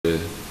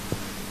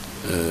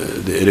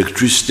the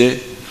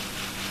electricity.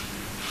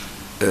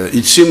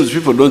 It seems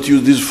people don't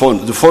use these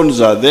phones. The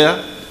phones are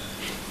there.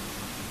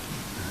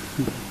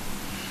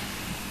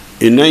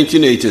 In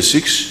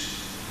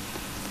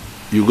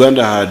 1986,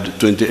 Uganda had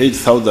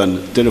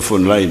 28,000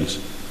 telephone lines.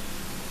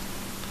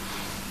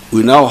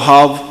 We now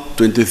have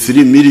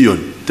 23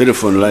 million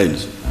telephone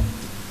lines.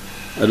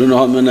 I don't know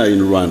how many are in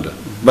Rwanda.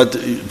 But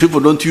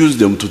people don't use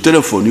them to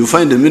telephone. You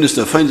find the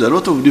minister finds a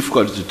lot of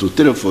difficulty to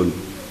telephone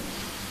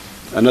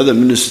another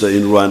minister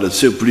in Rwanda,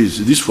 say,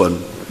 please, this one.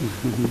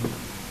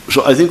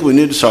 So I think we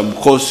need some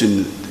course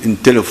in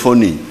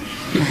telephoning.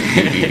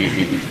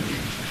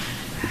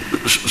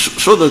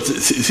 So that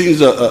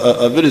things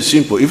are very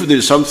simple. If there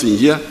is something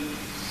here,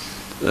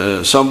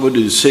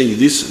 somebody is saying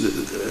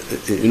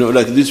this, you know,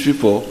 like these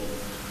people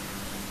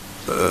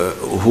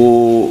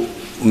who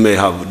may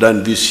have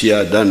done this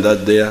here, done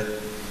that there,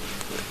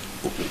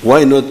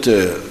 why not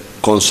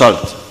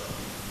consult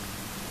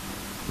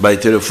by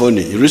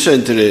telephoning?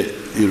 Recently,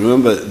 you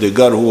remember the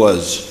girl who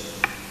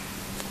was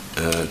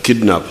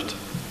kidnapped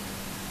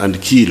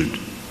and killed.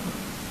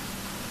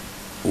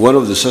 One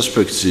of the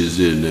suspects is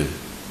in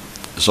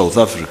South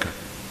Africa.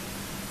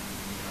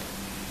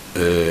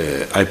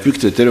 I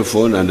picked the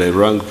telephone and I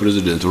rang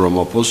President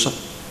Ramaphosa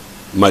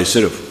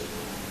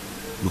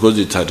myself because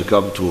it had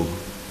come to,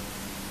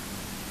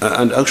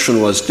 and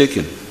action was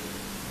taken.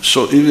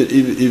 So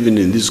even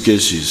in these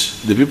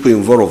cases, the people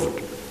involved,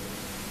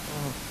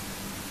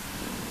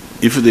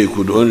 if they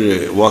could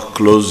only work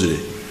closely,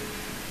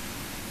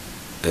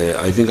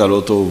 I think a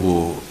lot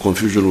of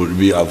confusion would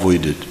be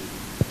avoided.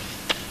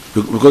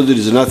 Because there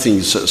is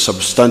nothing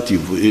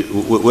substantive.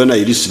 When I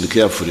listened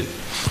carefully,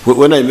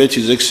 when I met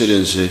His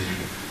Excellency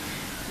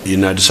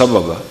in Addis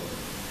Ababa,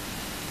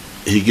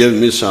 he gave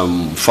me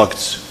some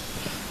facts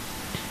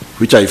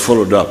which I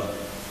followed up.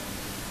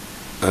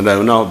 And I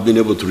have now been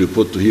able to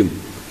report to him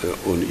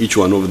on each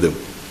one of them.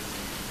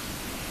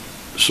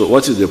 So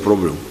what is the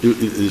problem?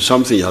 If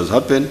something has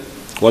happened,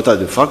 what are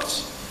the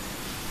facts?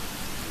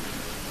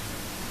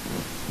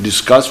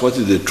 Discuss what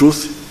is the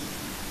truth.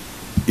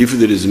 If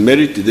there is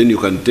merit, then you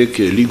can take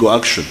legal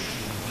action.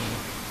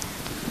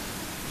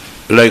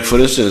 Like for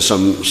instance,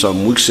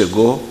 some weeks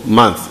ago,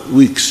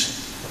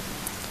 weeks,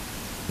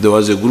 there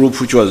was a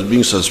group which was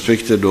being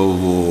suspected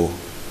of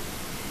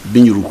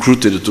being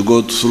recruited to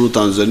go through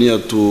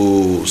Tanzania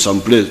to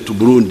some place, to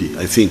Burundi,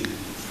 I think,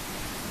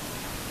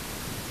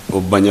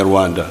 of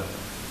Banyarwanda,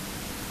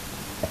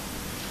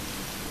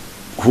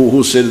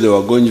 who said they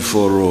were going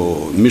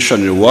for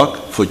missionary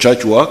work, for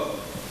church work.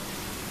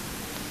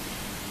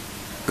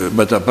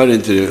 But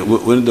apparently,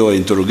 when they were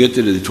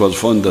interrogated, it was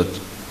found that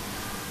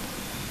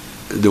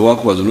the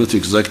work was not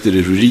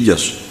exactly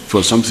religious, it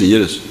was something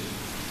else.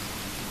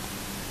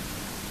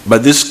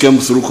 But this came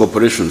through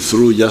cooperation,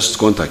 through just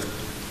contact.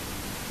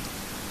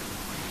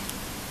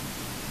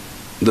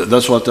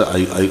 That's what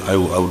I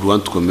would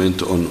want to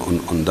comment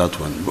on that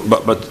one.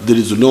 But there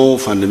is no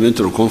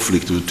fundamental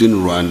conflict between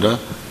Rwanda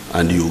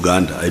and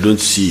Uganda. I don't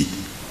see it.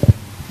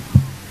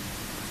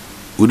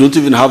 We don't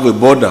even have a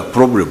border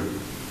problem,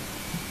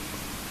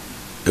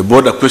 a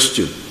border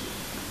question.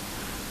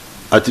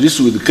 At least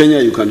with Kenya,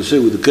 you can say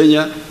with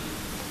Kenya,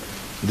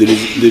 there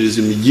is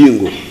a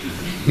Mijingo,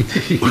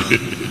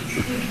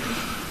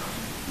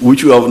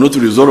 which we have not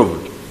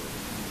resolved,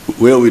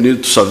 where we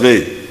need to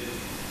survey.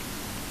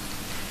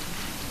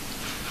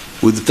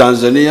 With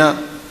Tanzania,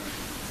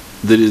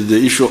 there is the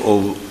issue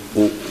of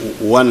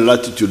 1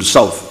 latitude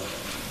south.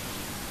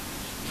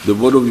 The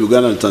border of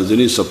Uganda and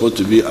Tanzania is supposed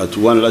to be at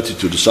 1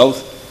 latitude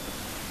south.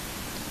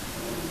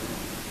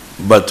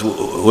 But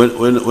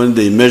when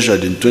they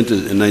measured in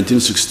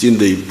 1916,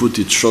 they put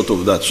it short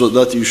of that. So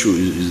that issue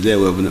is there.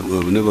 We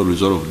have never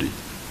resolved it.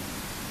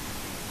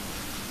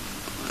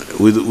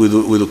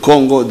 With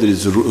Congo, there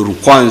is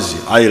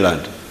Rukwanzi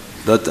Island,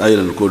 that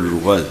island called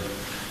Rukwanzi.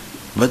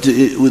 But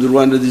with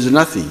Rwanda, there is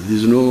nothing. There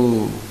is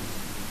no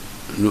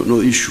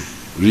issue,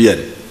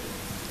 really.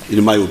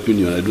 In my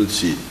opinion, I don't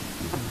see it.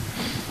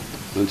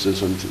 Want to say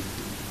something?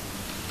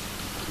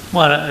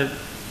 Well,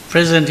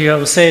 President, you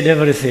have said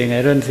everything.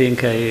 I don't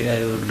think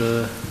I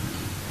would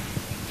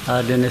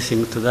add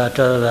anything to that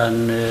other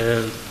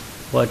than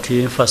what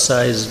you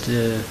emphasized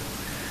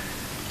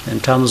in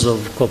terms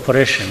of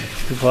cooperation,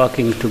 people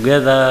working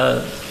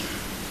together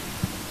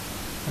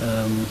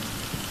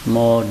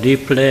more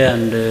deeply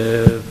and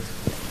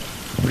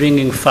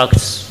bringing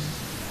facts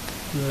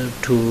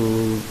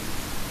to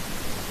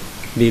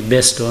be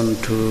based on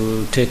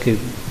to take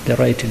the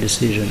right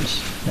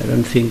decisions. I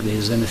don't think there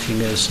is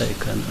anything else I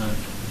can add.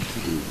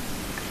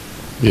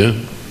 Yeah.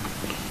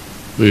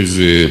 With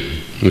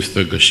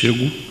Mr.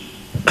 Gashegu,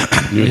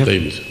 New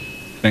Times.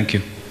 Thank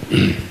you.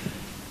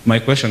 My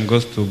question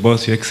goes to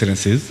both Your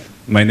Excellencies.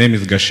 My name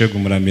is Gashegu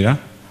Muramira.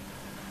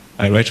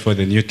 I write for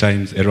the New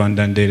Times, a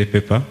Rwandan daily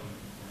paper.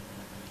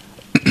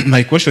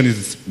 My question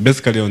is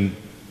basically on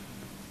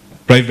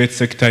private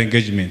sector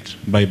engagement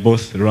by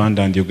both Rwanda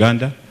and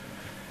Uganda.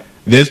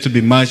 There has to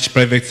be much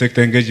private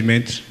sector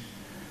engagement,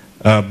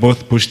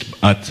 both pushed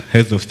at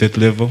heads of state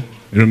level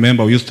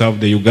Remember, we used to have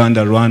the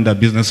Uganda and Rwanda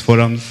business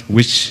forums,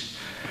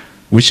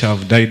 which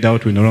have died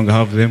out. We no longer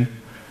have them.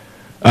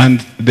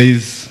 And there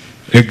is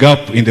a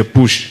gap in the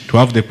push to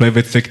have the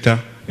private sector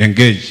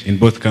engage in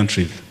both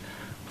countries.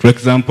 For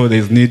example, there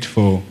is need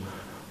for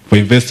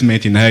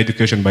investment in higher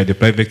education by the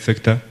private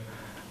sector,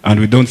 and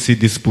we don't see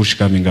this push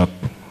coming up.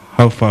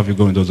 How far have you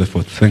gone in those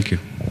efforts? Thank you.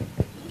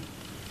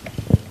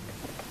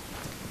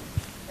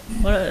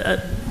 Well,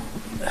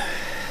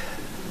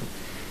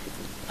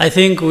 I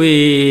think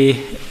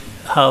we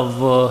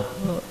have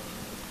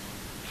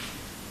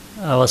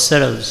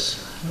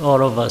ourselves,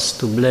 all of us,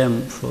 to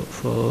blame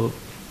for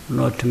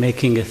not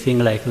making a thing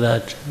like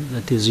that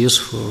is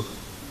useful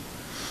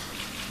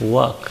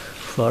work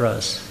for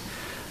us.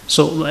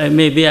 So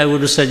maybe I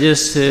would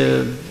suggest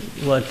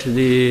what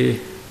the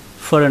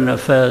Foreign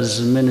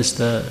Affairs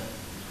Minister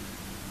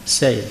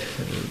said,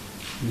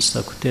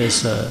 Mr.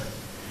 Kutesa,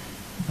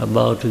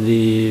 about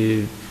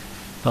the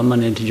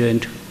Permanent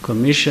Joint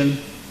Commission.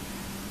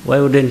 Why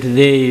wouldn't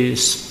they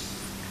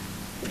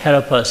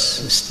help us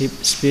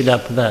speed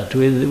up that?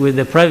 With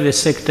the private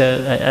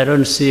sector, I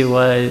don't see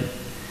why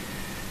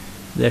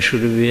there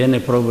should be any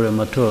problem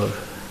at all.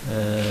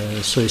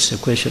 So it's a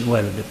question,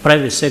 well, the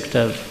private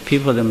sector,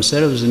 people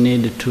themselves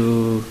need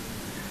to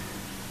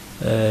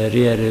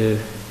really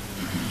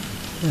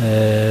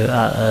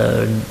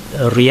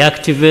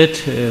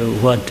reactivate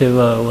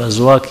whatever was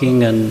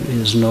working and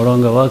is no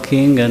longer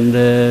working. And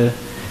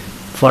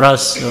for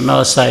us, on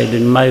our side,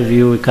 in my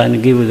view, we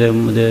can give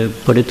them the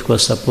political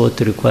support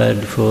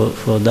required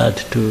for that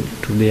to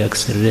be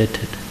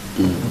accelerated.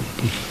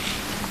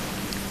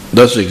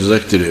 That's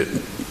exactly it.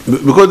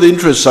 Because the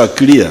interests are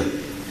clear.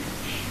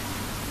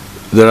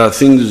 There are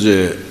things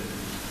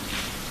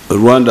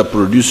Rwanda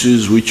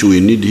produces which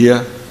we need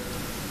here.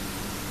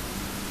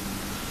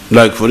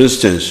 Like, for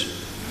instance,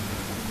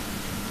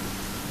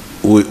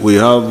 we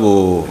have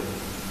a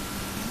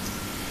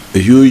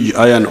huge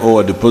iron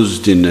ore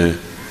deposit in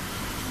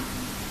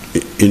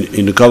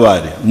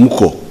Kigali,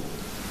 Muko.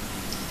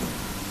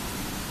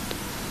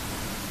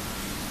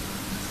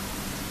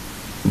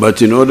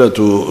 But in order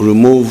to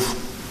remove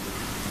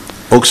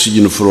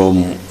oxygen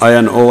from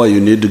iron ore,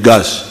 you need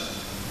gas.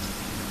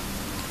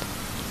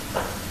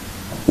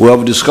 We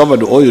have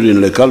discovered oil in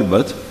Lake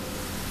Albert,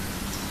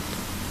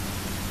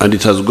 and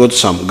it has got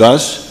some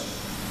gas,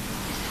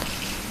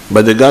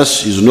 but the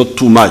gas is not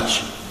too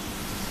much.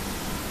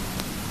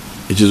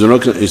 It's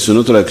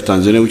not like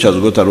Tanzania, which has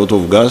got a lot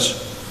of gas,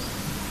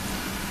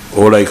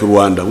 or like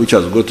Rwanda, which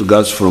has got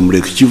gas from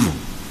Lake Kivu.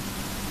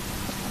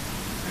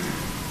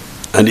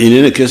 And in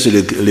any case,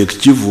 Lake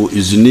Kivu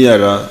is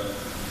nearer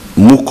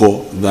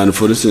Muko than,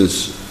 for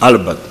instance,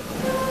 Albert.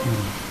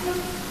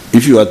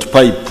 If you are to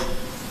pipe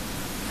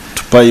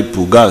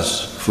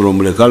gas from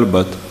Lake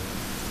Albert,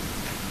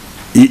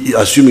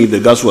 assuming the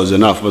gas was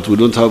enough, but we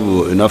don't have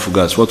enough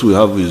gas. What we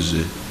have is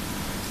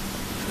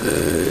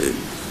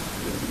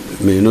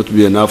may not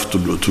be enough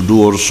to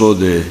do also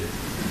the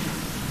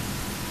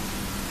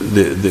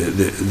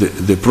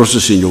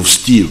processing of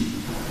steel.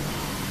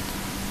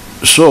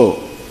 So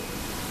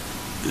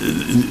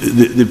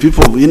the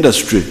people of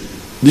industry,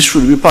 this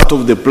should be part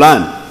of the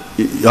plan.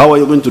 How are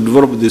you going to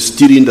develop the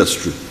steel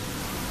industry?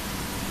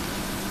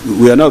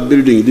 We are now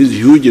building these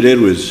huge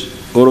railways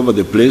all over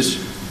the place.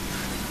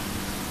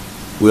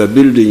 We are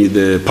building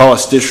the power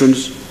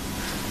stations,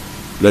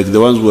 like the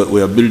ones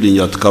we are building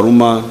at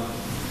Karuma,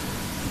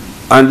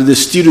 and the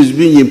steel is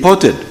being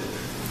imported.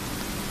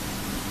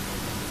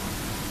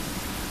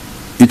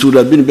 It would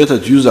have been better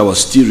to use our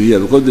steel here,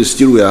 because the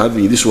steel we are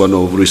having, this one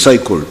of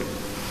recycled,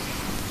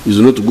 is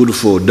not good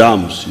for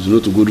dams, it's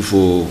not good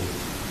for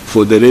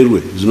the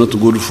railway, it's not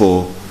good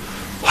for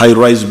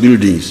high-rise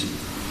buildings.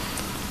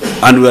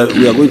 And we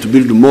are going to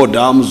build more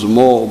dams,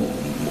 more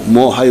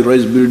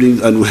high-rise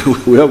buildings, and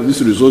we have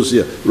this resource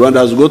here.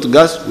 Rwanda has got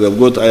gas, we have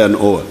got iron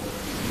ore.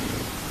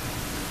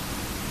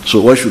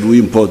 So why should we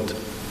import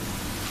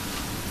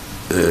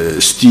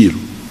steel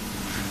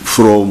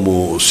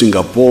from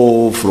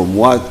Singapore, from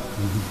what?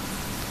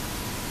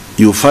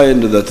 You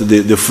find that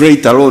the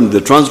freight alone,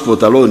 the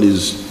transport alone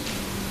is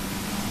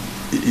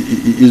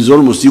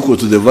almost equal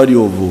to the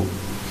value of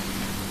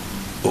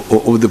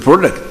the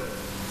product.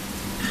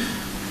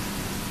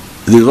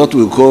 This is what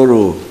we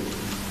call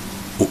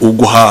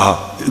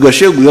uguhaha.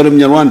 Gashegu yari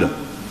Mnyarwanda.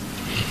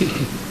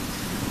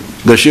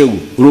 Gashegu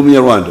uri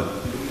Mnyarwanda.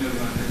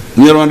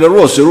 Mnyarwanda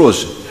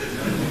rwose.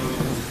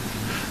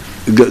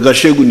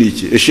 Gashegu ni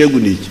iki? Eshegu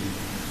ni iki?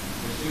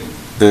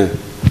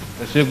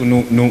 Gashegu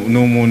ni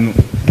umuntu.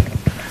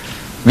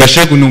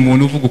 Gashegu ni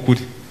umuntu uvuga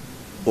ukuri.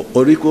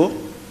 Oriko?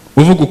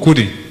 Uvuga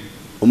ukuri.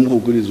 Uvuga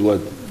ukuri is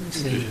what?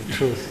 The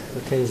truth.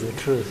 What is the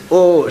truth?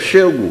 Oh,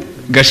 Shegu.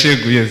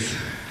 Gashegu, yes.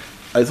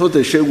 I thought the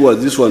Shegu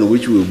was this one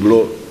which will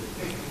blow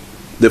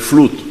the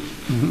flute.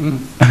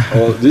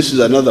 Oh, this is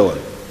another one.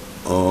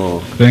 Oh.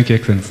 Thank you,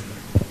 Excellency.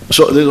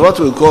 So there's what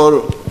we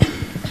call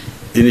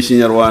in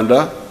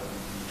Kinyarwanda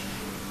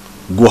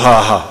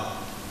guhaha.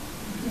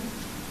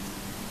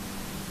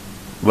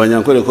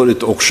 Banyankole call it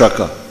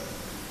okshaka.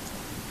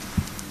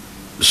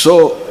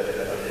 So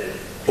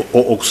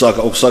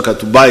Okusaka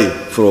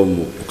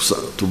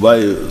to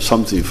buy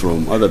something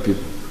from other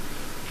people.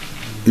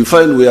 You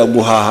find we are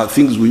guhaha,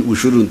 things we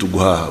shouldn't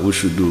guhaha, we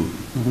should do.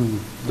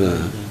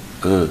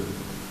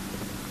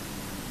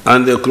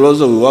 And the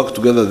closer we work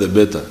together, the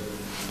better.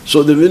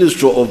 So the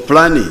Ministry of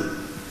Planning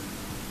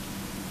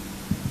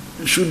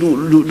should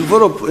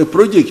develop a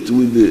project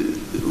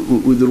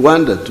with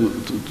Rwanda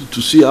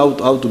to see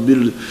how to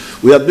build.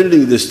 We are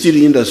building the steel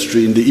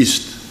industry in the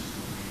east,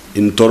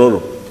 in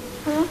Tororo,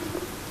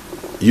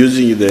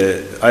 using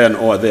the iron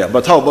ore there.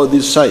 But how about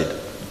this side?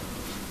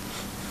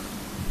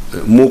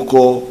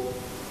 Muko,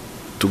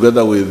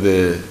 together with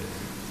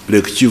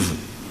Lake Kivu.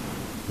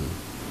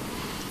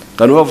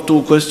 Can we have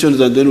two questions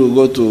and then we'll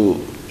go to...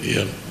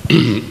 Yeah.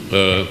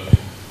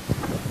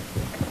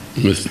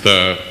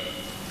 Mr.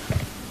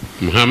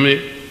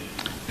 Mohammed.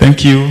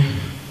 Thank you.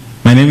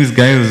 My name is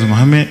Gaius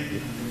Mohammed.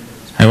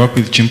 I work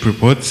with Chimp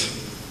Reports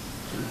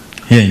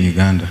here in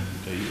Uganda.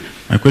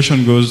 My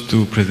question goes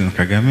to President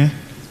Kagame.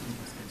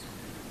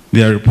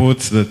 There are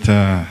reports that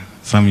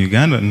some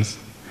Ugandans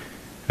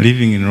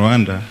living in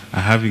Rwanda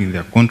are having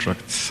their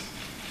contracts,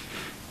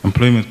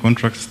 employment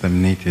contracts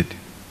terminated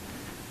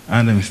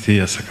under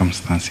mysterious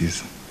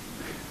circumstances.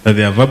 That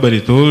they are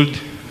verbally told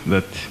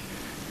that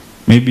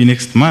maybe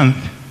next month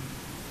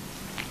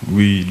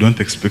we don't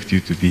expect you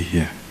to be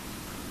here.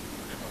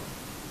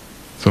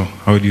 So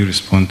how do you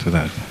respond to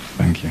that?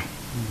 Thank you.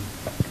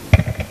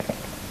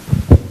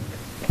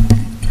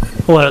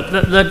 Well,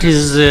 that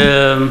is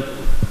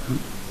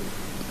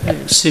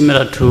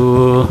similar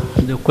to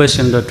the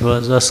question that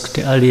was asked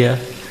earlier.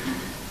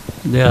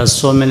 There are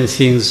so many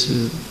things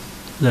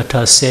that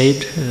are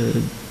said,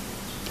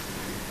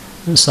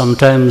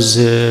 sometimes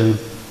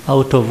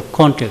out of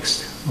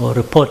context or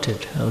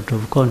reported out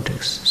of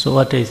context. So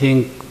what I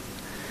think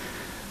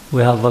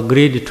we have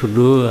agreed to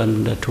do,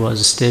 and that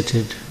was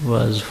stated,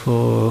 was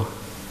for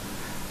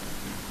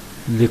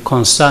the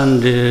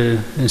concerned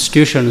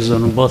institutions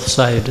on both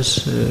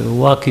sides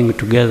working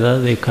together.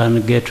 They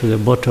can get to the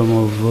bottom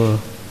of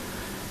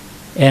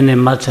any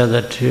matter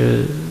that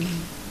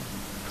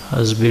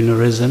has been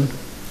risen.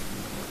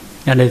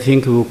 And I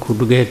think we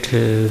could get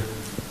the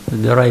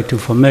right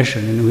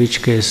information, in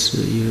which case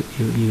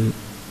you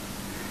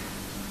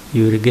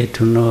will get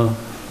to know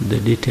the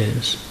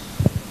details.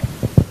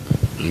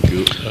 Thank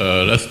you.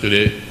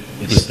 Lastly,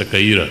 Mr.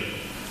 Kaira.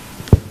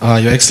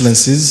 Your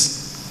Excellencies,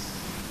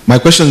 my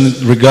question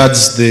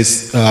regards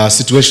this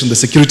situation, the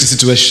security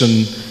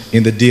situation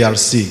in the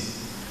DRC.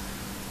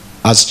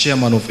 As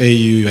Chairman of AU,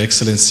 Your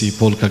Excellency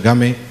Paul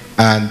Kagame,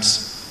 and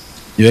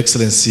Your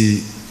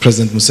Excellency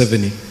President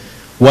Museveni,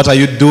 what are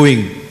you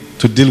doing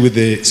to deal with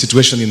the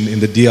situation in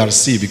the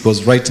DRC?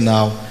 Because right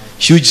now,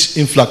 huge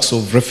influx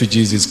of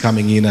refugees is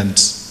coming in, and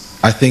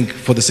I think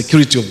for the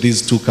security of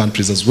these two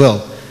countries as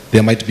well,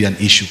 there might be an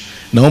issue.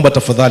 Naomba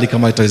tafadhali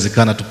kama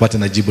itawezekana tupate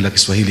na jibu la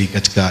Kiswahili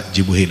katika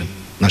jibu hilo.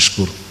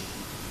 Nashukuru.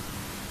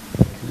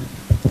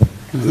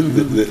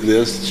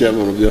 The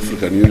chairman of the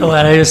African Union.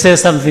 Well, I will say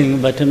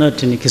something, but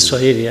not in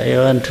Kiswahili. I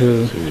want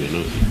to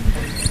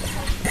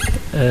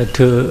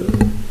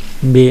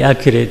be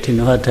accurate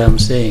in what I'm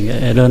saying.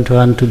 I don't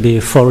want to be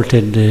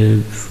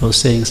faulted for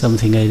saying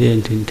something I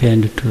didn't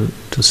intend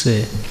to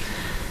say,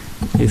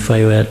 if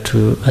I were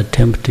to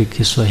attempt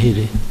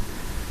Kiswahili.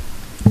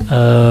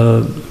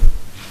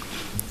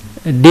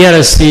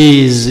 DRC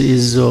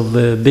is of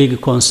big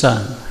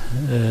concern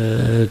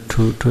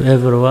to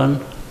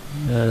everyone,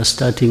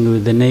 starting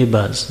with the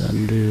neighbors,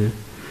 and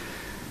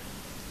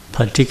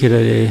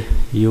particularly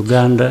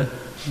Uganda,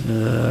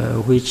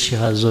 which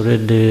has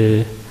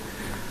already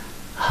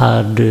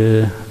had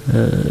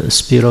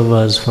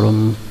spillovers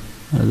from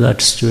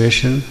that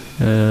situation,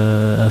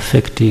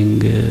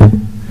 affecting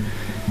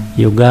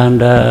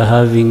Uganda,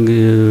 having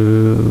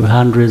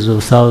hundreds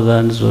of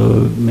thousands,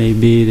 or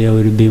maybe there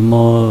will be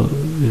more,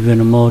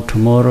 even more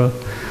tomorrow.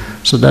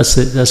 So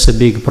that's a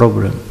big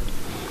problem.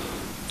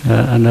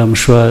 And I'm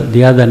sure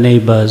the other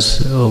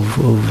neighbors of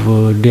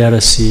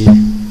DRC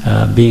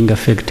are being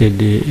affected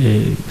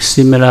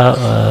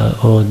similar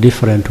or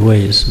different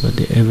ways, but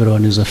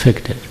everyone is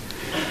affected.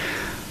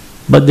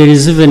 But there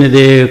is even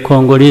the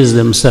Congolese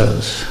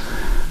themselves.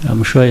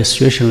 I'm sure a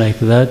situation like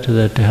that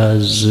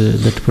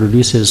that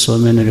produces so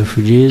many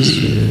refugees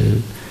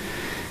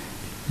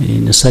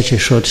in such a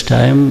short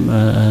time,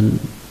 and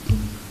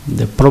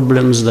the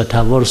problems that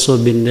have also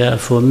been there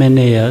for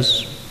many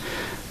years.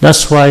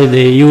 That's why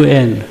the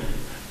UN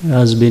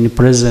has been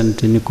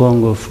present in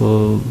Congo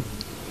for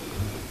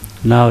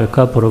now a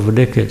couple of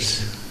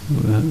decades.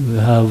 We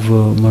have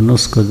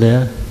MONUSCO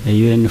there, a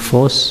UN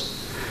force.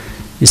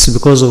 It's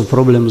because of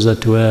problems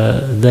that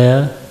were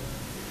there.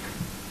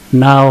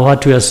 Now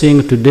what we are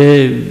seeing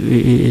today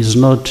is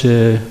not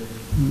an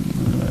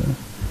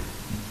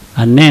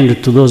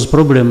end to those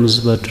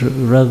problems, but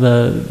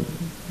rather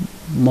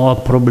more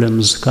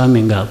problems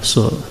coming up.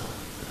 So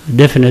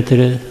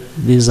definitely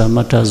these are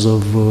matters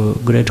of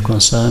great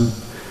concern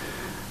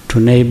to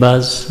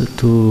neighbors,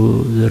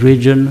 to the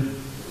region,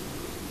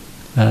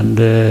 and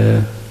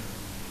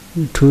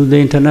to the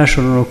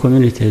international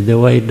community, the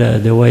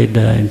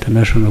wider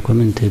international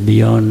community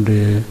beyond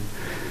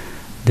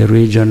the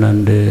region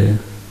and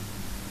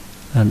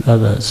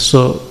others.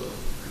 So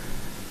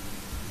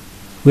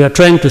we are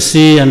trying to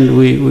see, and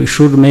we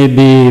should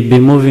maybe be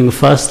moving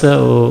faster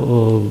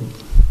or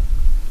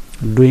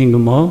doing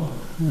more.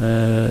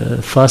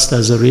 First,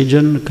 as a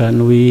region,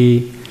 can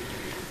we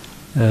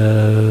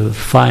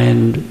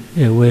find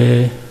a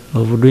way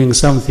of doing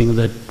something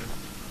that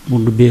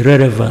would be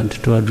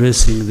relevant to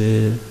addressing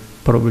the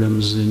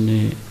problems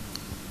in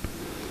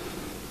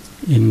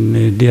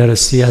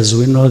DRC as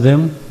we know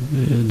them?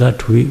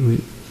 That we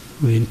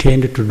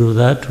intend to do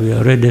that. We are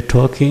already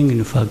talking.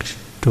 In fact,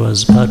 it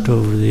was part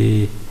of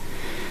the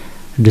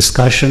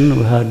discussion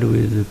we had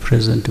with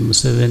President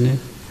Museveni.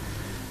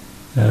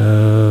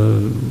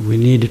 We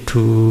need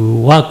to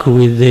work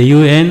with the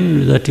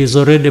UN that is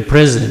already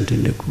present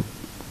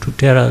to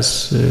tell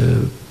us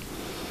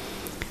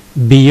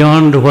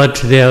beyond what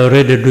they are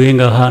already doing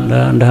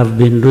and have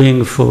been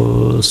doing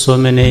for so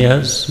many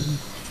years,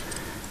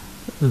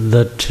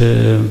 that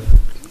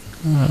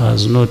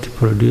has not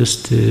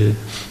produced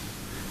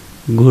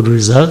good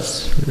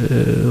results.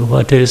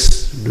 What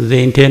else do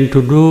they intend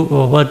to do,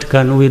 or what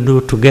can we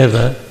do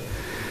together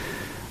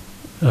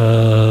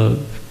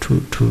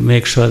to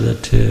make sure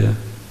that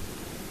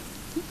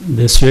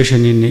the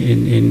situation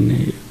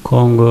in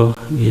Congo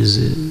is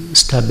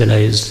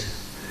stabilized,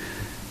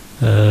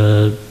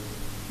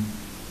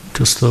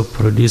 to stop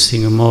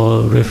producing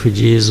more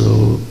refugees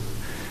or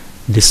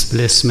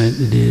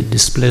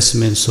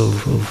displacements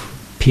of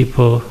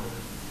people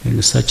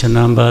in such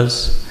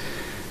numbers,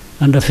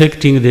 and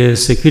affecting the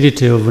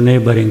security of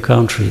neighboring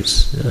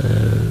countries.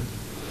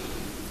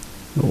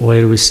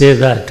 While we say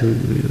that,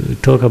 we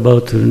talk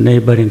about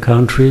neighboring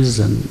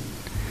countries,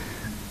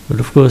 but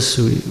of course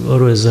we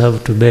always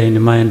have to bear in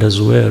mind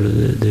as well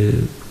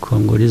the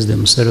Congolese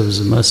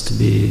themselves must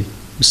be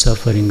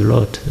suffering a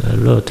lot.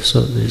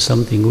 So there's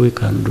something we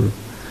can do.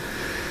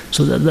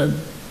 So that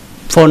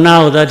for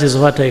now, that is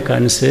what I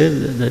can say,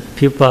 that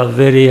people are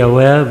very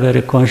aware,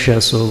 very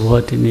conscious of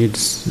what it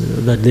needs,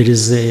 that there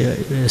is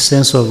a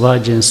sense of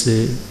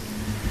urgency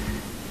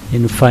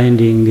in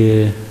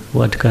finding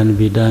what can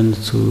be done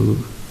to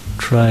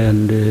try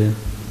and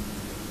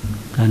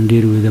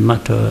deal with the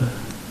matter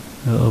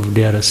of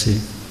DRC.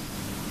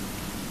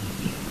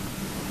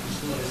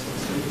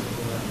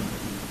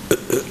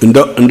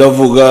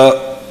 Ndavuga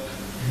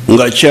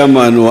nga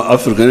chairman wa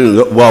African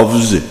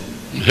wavuze.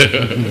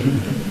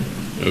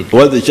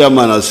 What the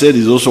chairman has said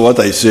is also what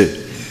I say.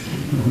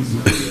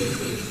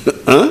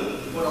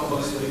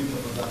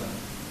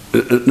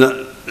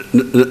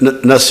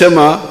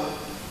 Nasema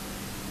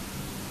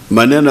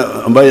maneno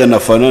ambayo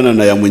yanafanana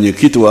na ya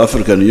mwenyekiti wa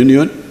African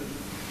Union.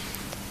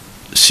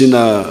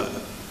 Sina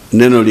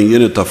neno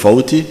lingine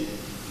tofauti.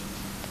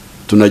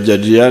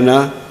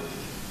 Tunajadiliana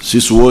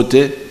sisi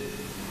wote,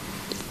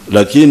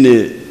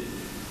 lakini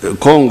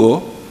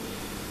Kongo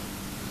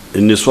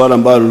ni swala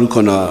ambalo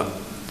liko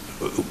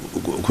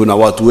kuna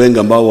watu wengi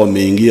ambao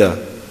wameingia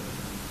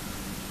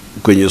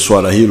kwenye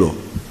swala hilo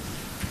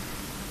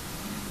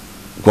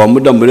kwa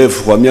muda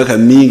mrefu, kwa miaka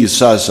mingi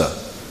sasa.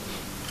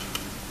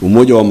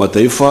 Umoja wa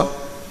Mataifa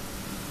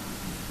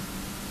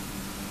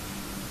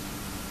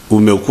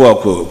umekuwa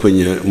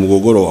kwenye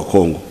mgogoro wa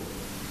Kongo.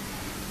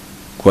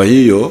 Kwa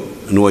hiyo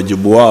ni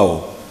wajibu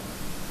wao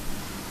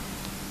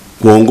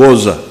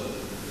kuongoza,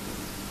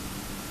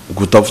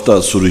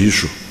 kutafuta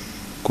suluhisho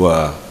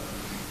kwa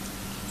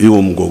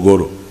hiyo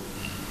mgogoro.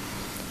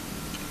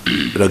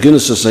 Lakini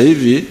sasa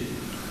hivi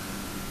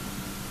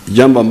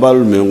jambo ambalo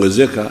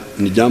limeongezeka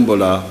ni jambo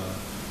la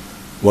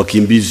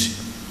wakimbizi.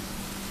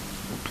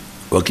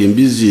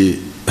 Wakimbizi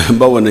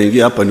ambao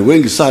wanaingia hapa ni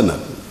wengi sana,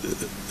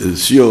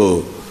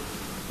 sio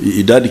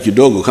idadi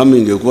kidogo. Kama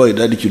ingekuwa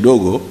idadi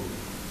kidogo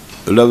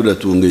labda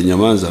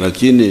tungenyamaza,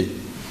 lakini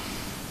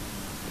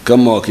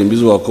kama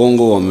wakimbizi wa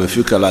Kongo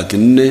wamefika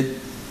 400,000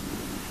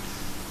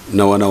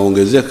 na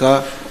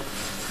wanaongezeka,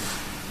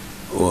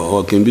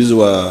 wakimbizi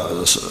wa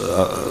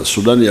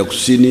Sudani ya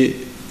Kusini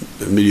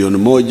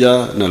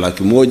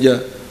 1,100,000.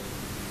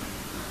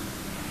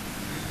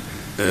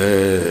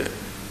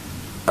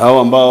 Hao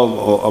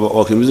ambao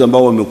wakimbizi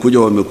ambao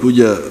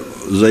wamekuja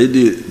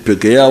zaidi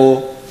peke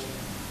yao,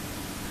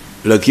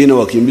 lakini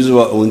wakimbizi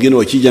wengine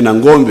wakija na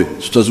ngombe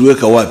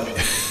tutaziweka wapi?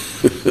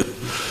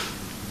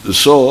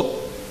 So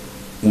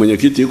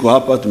mwenyekiti yuko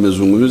hapa,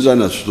 tumezungumza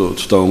na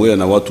tutaongea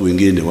na watu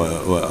wengine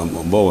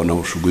ambao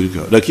wanaoshughulika.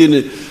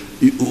 Lakini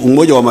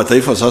Umoja wa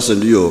Mataifa sasa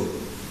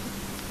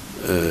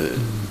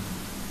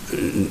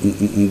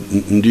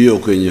ndio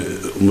kwenye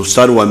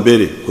mstari wa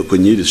mbele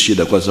kwenye hili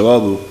shida, kwa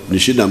sababu ni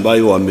shida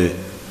ambayo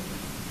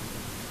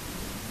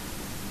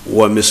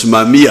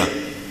wamesimamia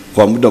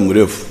kwa muda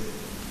mrefu.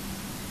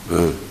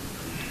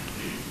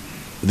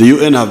 The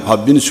UN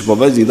have been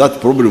supervising that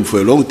problem for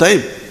a long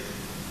time.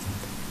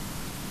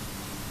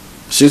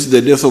 Since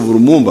the death of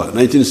Lumumba,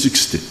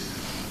 1960,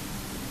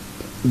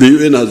 the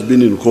UN has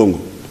been in Congo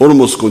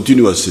almost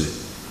continuously.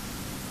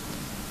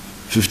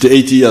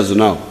 58 years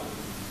now.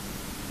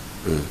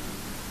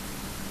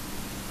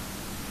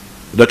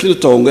 lakini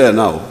tutaongea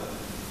nao.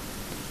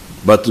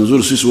 Bahati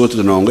nzuri sisi wote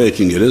tunaongea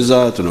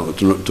Kiingereza,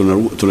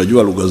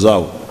 tunajua lugha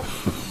zao.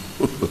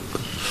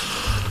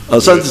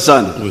 Asante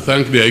sana. We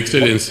thank their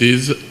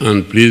excellencies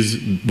and please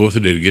both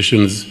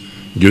delegations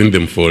join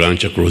them for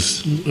lunch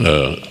across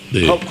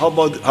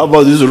How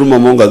about these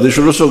rumamongers? They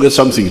should also get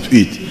something to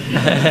eat.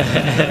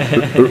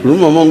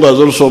 Rumamongers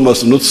also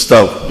must not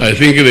starve. I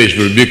think they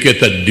should be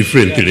catered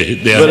differently.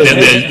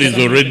 There's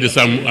already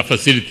some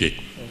facility.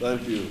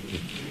 Thank you.